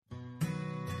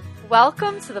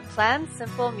Welcome to the Plan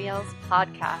Simple Meals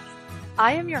podcast.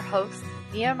 I am your host,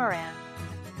 Mia Moran.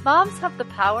 Moms have the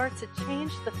power to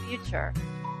change the future,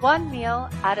 one meal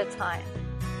at a time.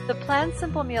 The Plan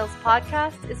Simple Meals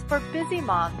podcast is for busy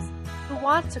moms who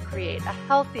want to create a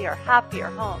healthier, happier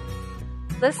home.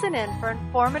 Listen in for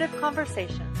informative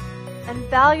conversations and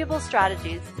valuable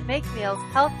strategies to make meals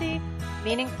healthy,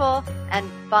 meaningful,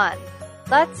 and fun.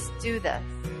 Let's do this.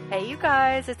 Hey, you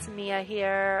guys, it's Mia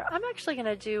here. I'm actually going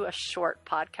to do a short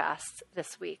podcast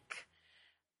this week.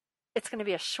 It's going to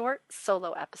be a short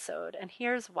solo episode, and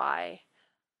here's why.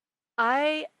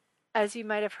 I, as you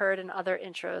might have heard in other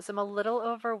intros, am a little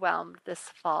overwhelmed this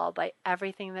fall by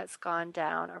everything that's gone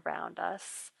down around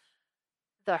us.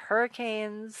 The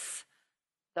hurricanes,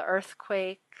 the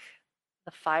earthquake,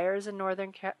 the fires in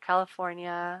Northern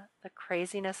California, the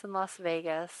craziness in Las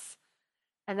Vegas,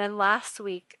 and then last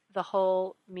week, the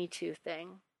whole Me Too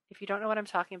thing. If you don't know what I'm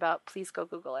talking about, please go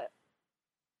Google it.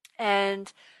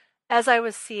 And as I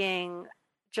was seeing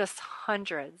just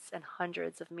hundreds and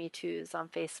hundreds of Me Too's on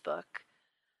Facebook,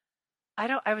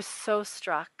 I was so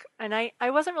struck. And I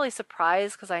wasn't really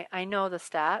surprised because I know the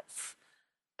stats,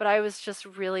 but I was just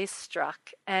really struck.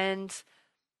 And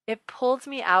it pulled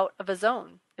me out of a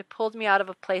zone. It pulled me out of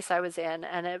a place I was in,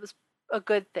 and it was a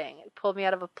good thing. It pulled me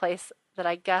out of a place that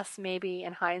I guess maybe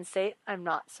in hindsight I'm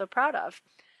not so proud of.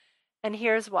 And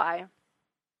here's why.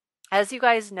 As you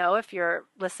guys know, if you're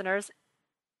listeners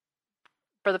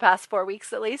for the past 4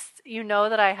 weeks at least, you know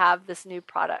that I have this new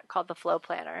product called the Flow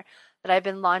Planner that I've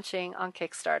been launching on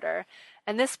Kickstarter.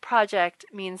 And this project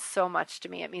means so much to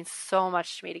me. It means so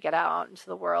much to me to get out into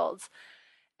the world.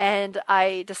 And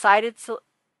I decided to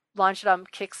launch it on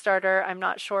Kickstarter. I'm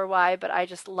not sure why, but I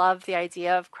just love the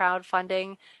idea of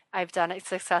crowdfunding. I've done it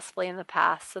successfully in the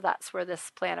past, so that's where this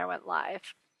planner went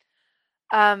live.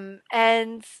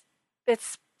 And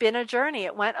it's been a journey.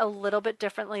 It went a little bit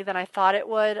differently than I thought it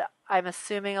would. I'm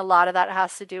assuming a lot of that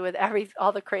has to do with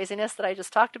all the craziness that I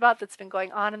just talked about that's been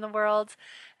going on in the world.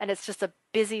 And it's just a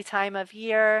busy time of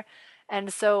year.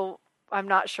 And so I'm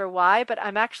not sure why, but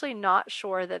I'm actually not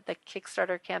sure that the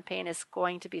Kickstarter campaign is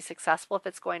going to be successful, if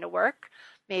it's going to work.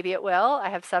 Maybe it will. I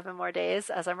have 7 more days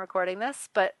as I'm recording this,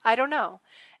 but I don't know.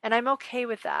 And I'm okay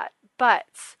with that. But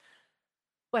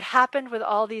what happened with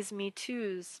all these Me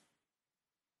Too's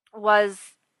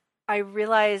was I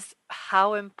realized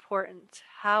how important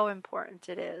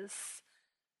it is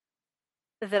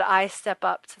that I step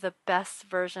up to the best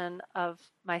version of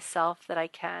myself that I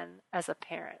can as a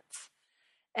parent.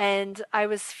 And I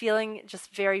was feeling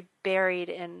just very buried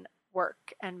in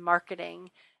work and marketing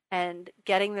and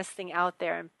getting this thing out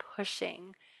there and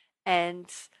pushing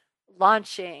and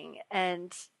launching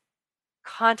and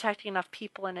contacting enough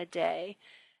people in a day.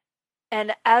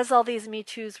 And as all these Me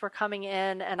Too's were coming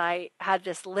in and I had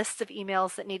this list of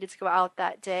emails that needed to go out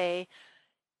that day,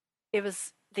 it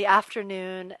was the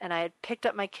afternoon and I had picked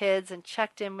up my kids and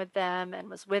checked in with them and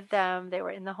was with them. They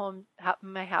were in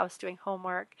my house doing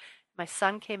homework. My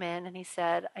son came in and he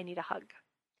said, "I need a hug."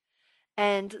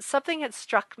 And something had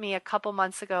struck me a couple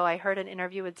months ago. I heard an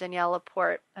interview with Danielle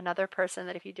Laporte, another person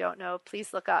that if you don't know,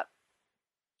 please look up.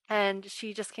 And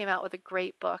she just came out with a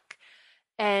great book.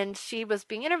 And she was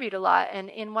being interviewed a lot. And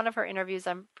in one of her interviews,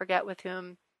 I forget with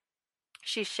whom,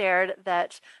 she shared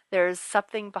that there's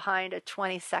something behind a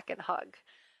 20-second hug.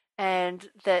 And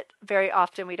that very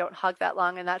often we don't hug that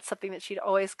long. And that's something that she'd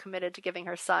always committed to giving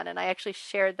her son. And I actually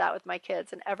shared that with my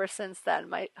kids. And ever since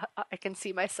then, I can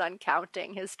see my son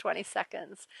counting his 20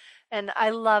 seconds. And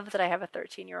I love that I have a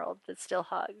 13-year-old that still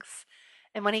hugs.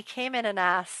 And when he came in and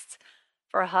asked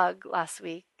for a hug last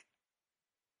week,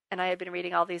 and I had been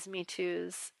reading all these Me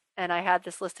Too's, and I had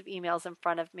this list of emails in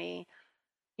front of me,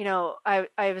 I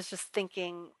was just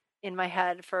thinking in my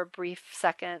head for a brief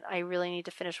second, I really need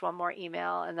to finish one more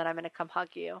email and then I'm going to come hug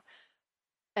you.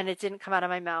 And it didn't come out of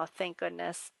my mouth, thank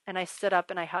goodness. And I stood up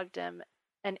and I hugged him.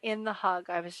 And in the hug,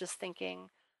 I was just thinking,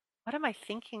 what am I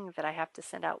thinking that I have to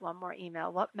send out one more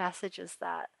email? What message is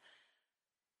that?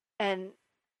 And,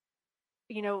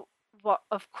 well,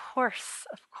 of course,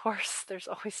 there's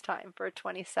always time for a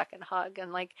 20-second hug.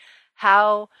 And like,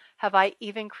 how have I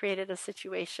even created a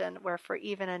situation where for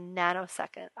even a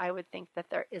nanosecond, I would think that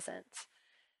there isn't?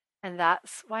 And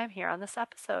that's why I'm here on this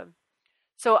episode.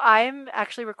 So I'm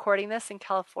actually recording this in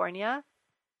California.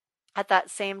 At that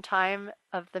same time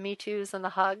of the Me Too's and the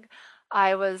hug,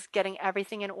 I was getting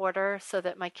everything in order so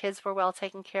that my kids were well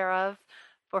taken care of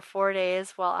for 4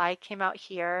 days while I came out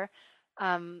here.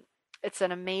 I'm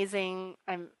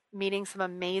meeting some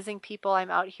amazing people. I'm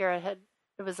out here.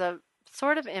 It was a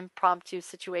sort of impromptu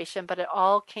situation, but it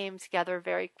all came together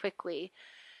very quickly.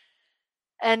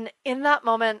 And in that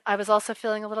moment, I was also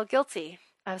feeling a little guilty.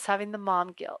 I was having the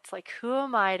mom guilt. Like, who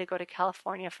am I to go to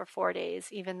California for 4 days,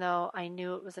 even though I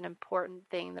knew it was an important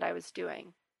thing that I was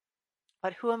doing?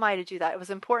 But who am I to do that? It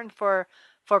was important for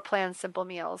Plan Simple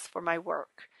Meals for my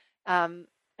work. Um,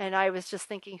 and I was just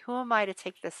thinking, who am I to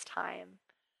take this time?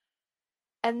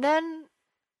 And then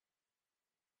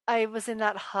I was in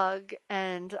that hug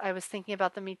and I was thinking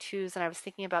about the Me Too's and I was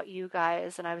thinking about you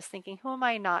guys and I was thinking, who am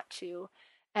I not to?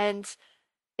 And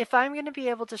if I'm going to be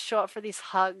able to show up for these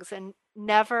hugs and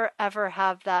never ever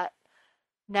have that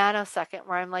nanosecond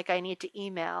where I'm like, I need to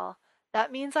email,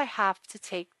 that means I have to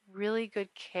take really good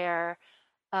care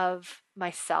of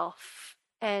myself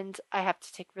and I have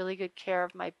to take really good care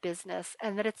of my business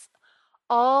and that it's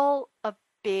all a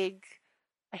big,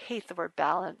 I hate the word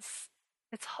balance.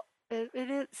 It's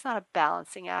it's not a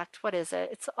balancing act. What is it?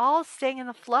 It's all staying in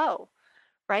the flow,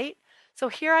 right? So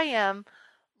here I am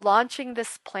launching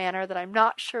this planner that I'm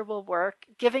not sure will work,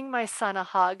 giving my son a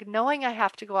hug, knowing I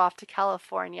have to go off to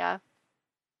California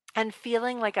and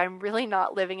feeling like I'm really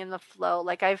not living in the flow,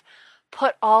 like I've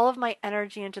put all of my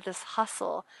energy into this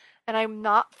hustle and I'm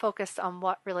not focused on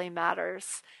what really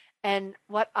matters and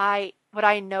what I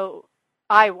know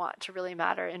I want to really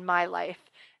matter in my life.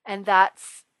 And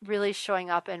that's really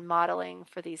showing up and modeling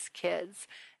for these kids.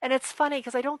 And it's funny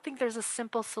because I don't think there's a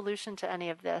simple solution to any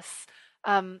of this.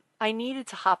 I needed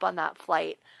to hop on that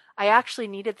flight. I actually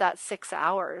needed that 6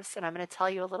 hours, and I'm going to tell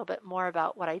you a little bit more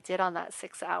about what I did on that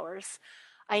 6 hours.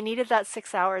 I needed that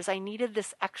 6 hours. I needed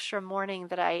this extra morning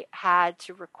that I had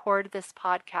to record this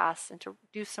podcast and to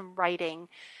do some writing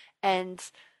and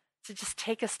to just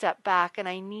take a step back. And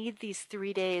I need these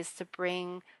 3 days to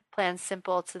bring Plan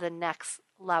Simple to the next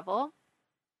level.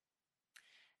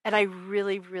 And I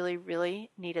really, really, really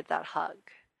needed that hug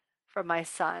from my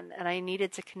son. And I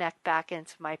needed to connect back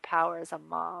into my power as a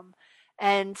mom.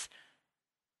 And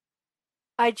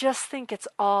I just think it's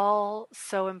all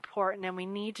so important and we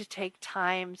need to take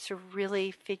time to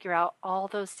really figure out all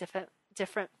those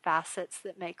different facets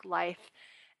that make life.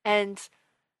 And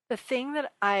the thing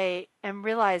that I am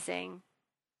realizing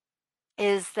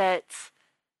is that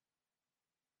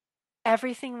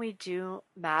everything we do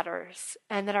matters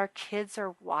and that our kids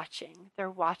are watching. They're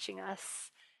watching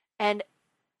us. And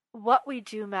what we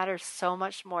do matters so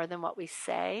much more than what we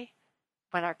say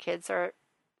when our kids are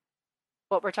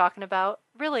what we're talking about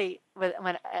really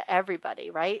when everybody,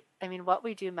 right? I mean, what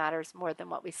we do matters more than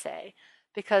what we say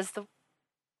because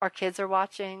our kids are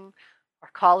watching, our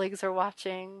colleagues are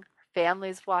watching, our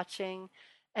families watching,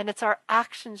 and it's our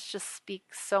actions just speak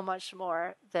so much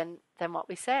more than what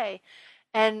we say.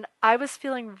 And I was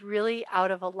feeling really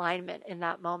out of alignment in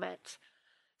that moment.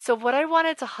 So what I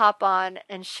wanted to hop on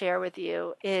and share with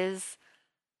you is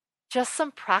just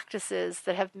some practices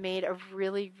that have made a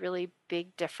really, really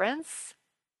big difference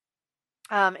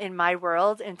in my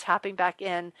world and tapping back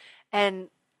in. And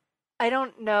I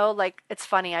don't know, like, it's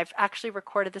funny. I've actually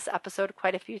recorded this episode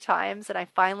quite a few times, and I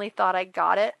finally thought I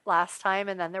got it last time,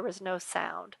 and then there was no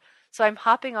sound. So I'm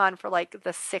hopping on for like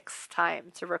the sixth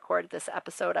time to record this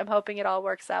episode. I'm hoping it all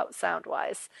works out sound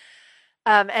wise.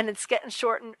 And it's getting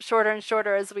shorter and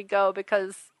shorter as we go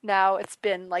because now it's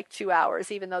been like 2 hours,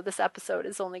 even though this episode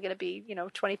is only going to be,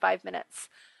 25 minutes.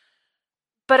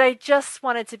 But I just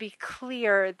wanted to be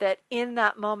clear that in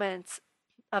that moment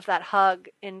of that hug,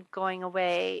 in going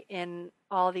away, in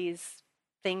all these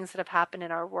things that have happened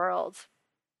in our world,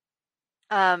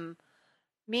 um,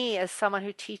 me as someone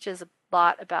who teaches a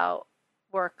lot about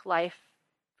work, life,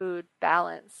 food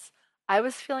balance, I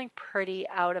was feeling pretty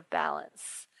out of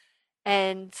balance.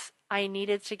 And I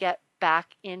needed to get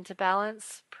back into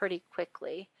balance pretty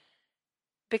quickly.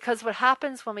 Because what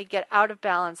happens when we get out of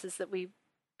balance is that we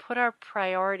put our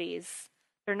priorities,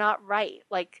 they're not right.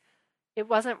 Like, it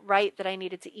wasn't right that I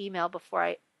needed to email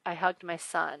before I hugged my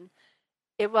son.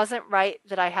 It wasn't right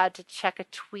that I had to check a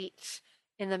tweet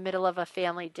in the middle of a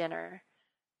family dinner.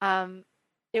 Um,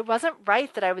 it wasn't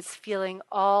right that I was feeling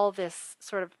all this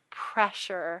sort of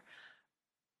pressure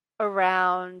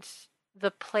around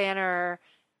the planner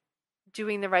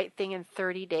doing the right thing in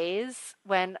 30 days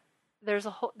when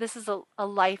this is a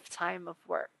lifetime of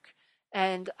work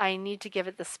and I need to give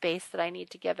it the space that I need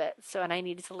to give it. So, and I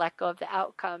needed to let go of the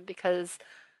outcome because,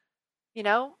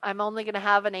 I'm only going to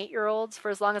have an 8-year-old for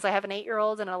as long as I have an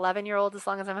 8-year-old and an 11-year-old, as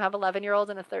long as I'm going to have 11-year-old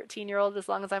and a 13-year-old, as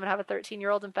long as I'm going to have a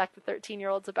 13-year-old. In fact, the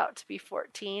 13-year-old's about to be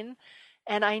 14.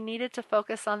 And I needed to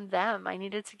focus on them. I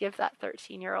needed to give that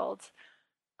 13-year-old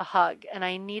a hug. And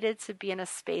I needed to be in a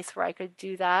space where I could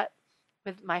do that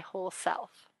with my whole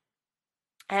self.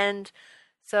 And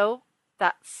so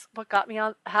that's what got me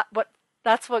on, what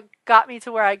That's what got me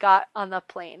to where I got on the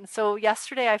plane. So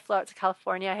yesterday I flew out to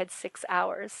California. I had 6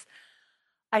 hours.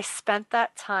 I spent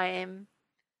that time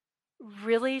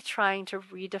really trying to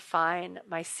redefine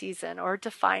my season or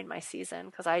define my season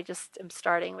because I just am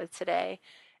starting with today.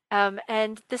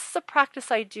 And this is a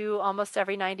practice I do almost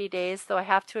every 90 days, though I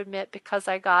have to admit, because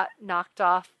I got knocked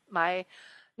off where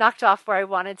I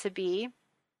wanted to be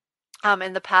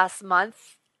in the past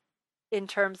month in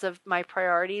terms of my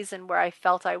priorities and where I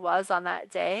felt I was on that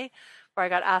day, where I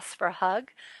got asked for a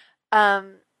hug.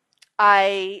 Um,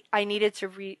 I needed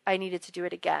to I needed to do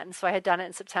it again. So I had done it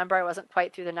in September. I wasn't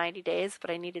quite through the 90 days, but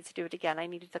I needed to do it again. I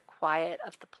needed the quiet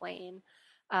of the plane.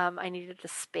 I needed the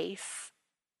space.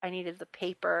 I needed the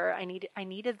paper. I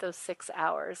needed those 6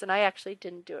 hours. And I actually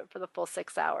didn't do it for the full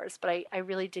 6 hours, but I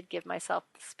really did give myself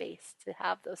the space to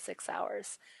have those 6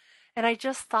 hours. And I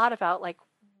just thought about like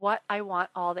what I want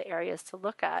all the areas to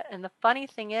look at. And the funny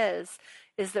thing is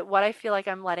that what I feel like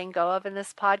I'm letting go of in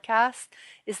this podcast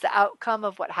is the outcome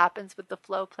of what happens with the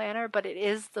flow planner, but it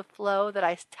is the flow that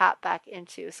I tap back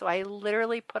into. So I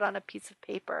literally put on a piece of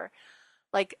paper,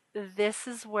 like, this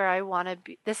is where I want to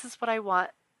be. This is what I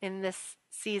want in this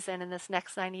season, in this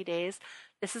next 90 days.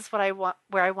 This is what I want,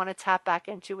 where I want to tap back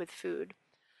into with food.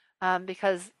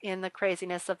 Because in the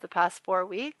craziness of the past 4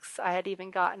 weeks, I had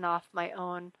even gotten off my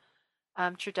own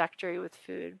trajectory with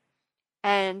food.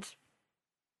 And,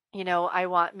 I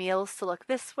want meals to look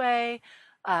this way.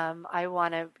 I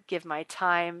want to give my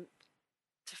time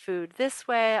to food this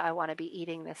way. I want to be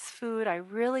eating this food. I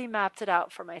really mapped it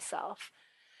out for myself.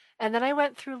 And then I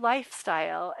went through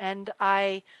lifestyle and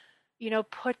I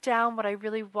put down what I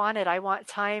really wanted. I want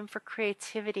time for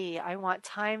creativity. I want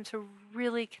time to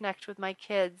really connect with my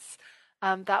kids.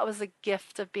 That was a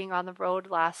gift of being on the road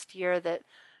last year that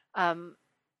um,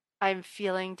 I'm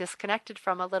feeling disconnected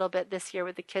from a little bit this year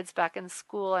with the kids back in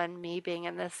school and me being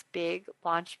in this big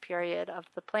launch period of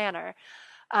the planner.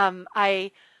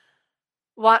 I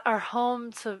want our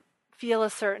home to feel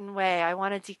a certain way. I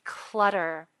want to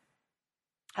declutter.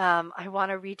 I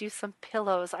want to redo some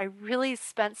pillows. I really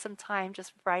spent some time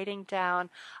just writing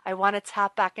down. I want to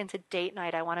tap back into date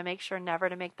night. I want to make sure never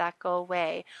to make that go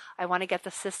away. I want to get the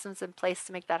systems in place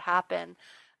to make that happen.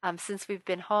 Since we've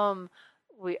been home,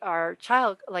 our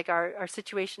child, like our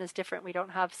situation is different. We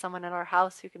don't have someone in our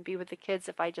house who can be with the kids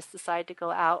if I just decide to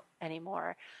go out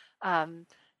anymore. Um,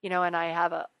 and I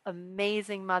have a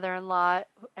amazing mother-in-law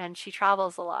and she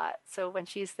travels a lot. So when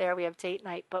she's there, we have date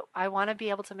night, but I want to be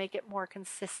able to make it more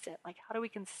consistent. Like, how do we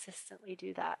consistently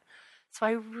do that? So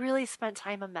I really spent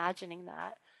time imagining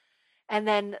that. And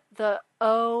then the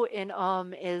O in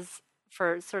is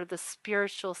for sort of the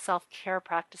spiritual self-care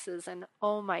practices. And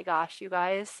oh my gosh, you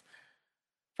guys,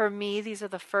 for me, these are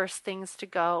the first things to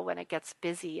go when it gets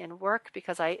busy in work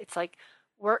because it's like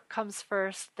work comes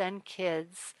first, then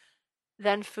kids,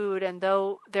 then food. And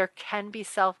though there can be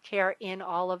self care in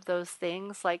all of those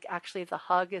things, like actually the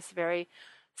hug is very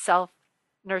self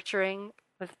nurturing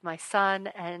with my son,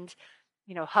 and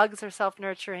hugs are self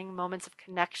nurturing, moments of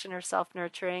connection are self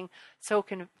nurturing, so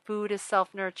can food is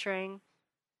self nurturing.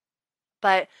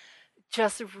 But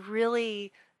just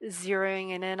really zeroing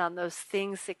in on those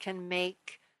things that can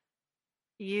make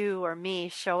you or me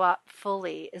show up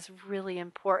fully is really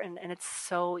important, and it's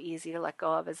so easy to let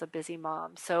go of as a busy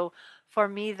mom. So for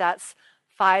me, that's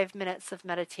 5 minutes of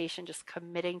meditation, just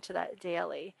committing to that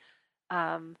daily.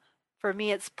 um, for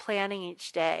me, it's planning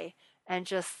each day and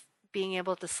just being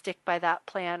able to stick by that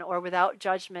plan, or without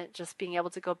judgment, just being able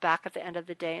to go back at the end of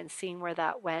the day and seeing where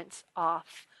that went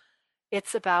off.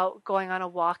 It's about going on a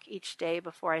walk each day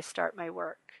before I start my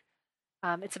work.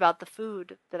 It's about the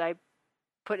food that I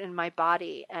put in my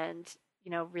body, and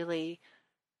really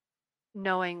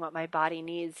knowing what my body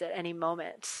needs at any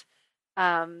moment.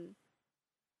 um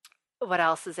what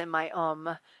else is in my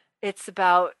it's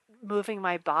about moving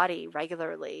my body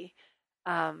regularly,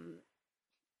 um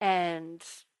and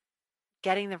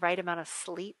getting the right amount of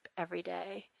sleep every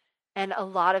day. And a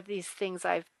lot of these things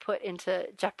I've put into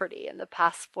jeopardy in the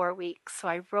past 4 weeks. So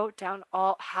I wrote down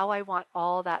all how I want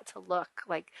all that to look,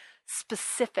 like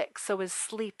specific. So with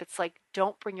sleep, it's like,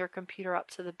 don't bring your computer up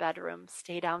to the bedroom.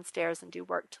 Stay downstairs and do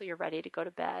work till you're ready to go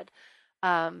to bed.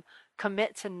 Um,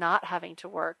 Commit to not having to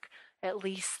work at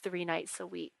least 3 nights a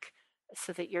week,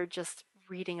 so that you're just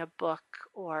reading a book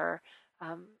or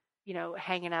um,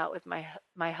 hanging out with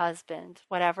my husband,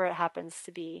 whatever it happens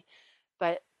to be,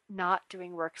 but not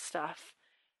doing work stuff.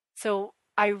 So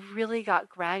I really got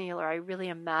granular. I really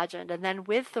imagined, and then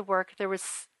with the work, there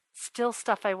was still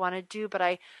stuff I want to do, but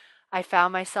I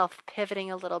found myself pivoting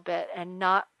a little bit and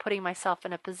not putting myself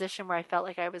in a position where I felt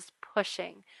like I was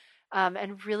pushing,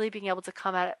 and really being able to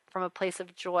come at it from a place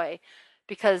of joy.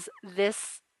 because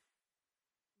this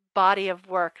body of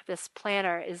work, this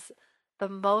planner, is the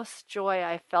most joy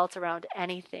I felt around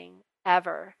anything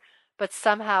ever. But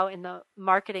somehow, in the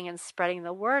marketing and spreading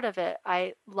the word of it,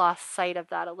 I lost sight of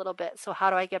that a little bit. So, how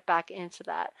do I get back into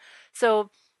that? So,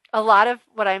 a lot of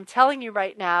what I'm telling you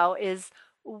right now is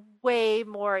way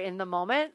more in the moment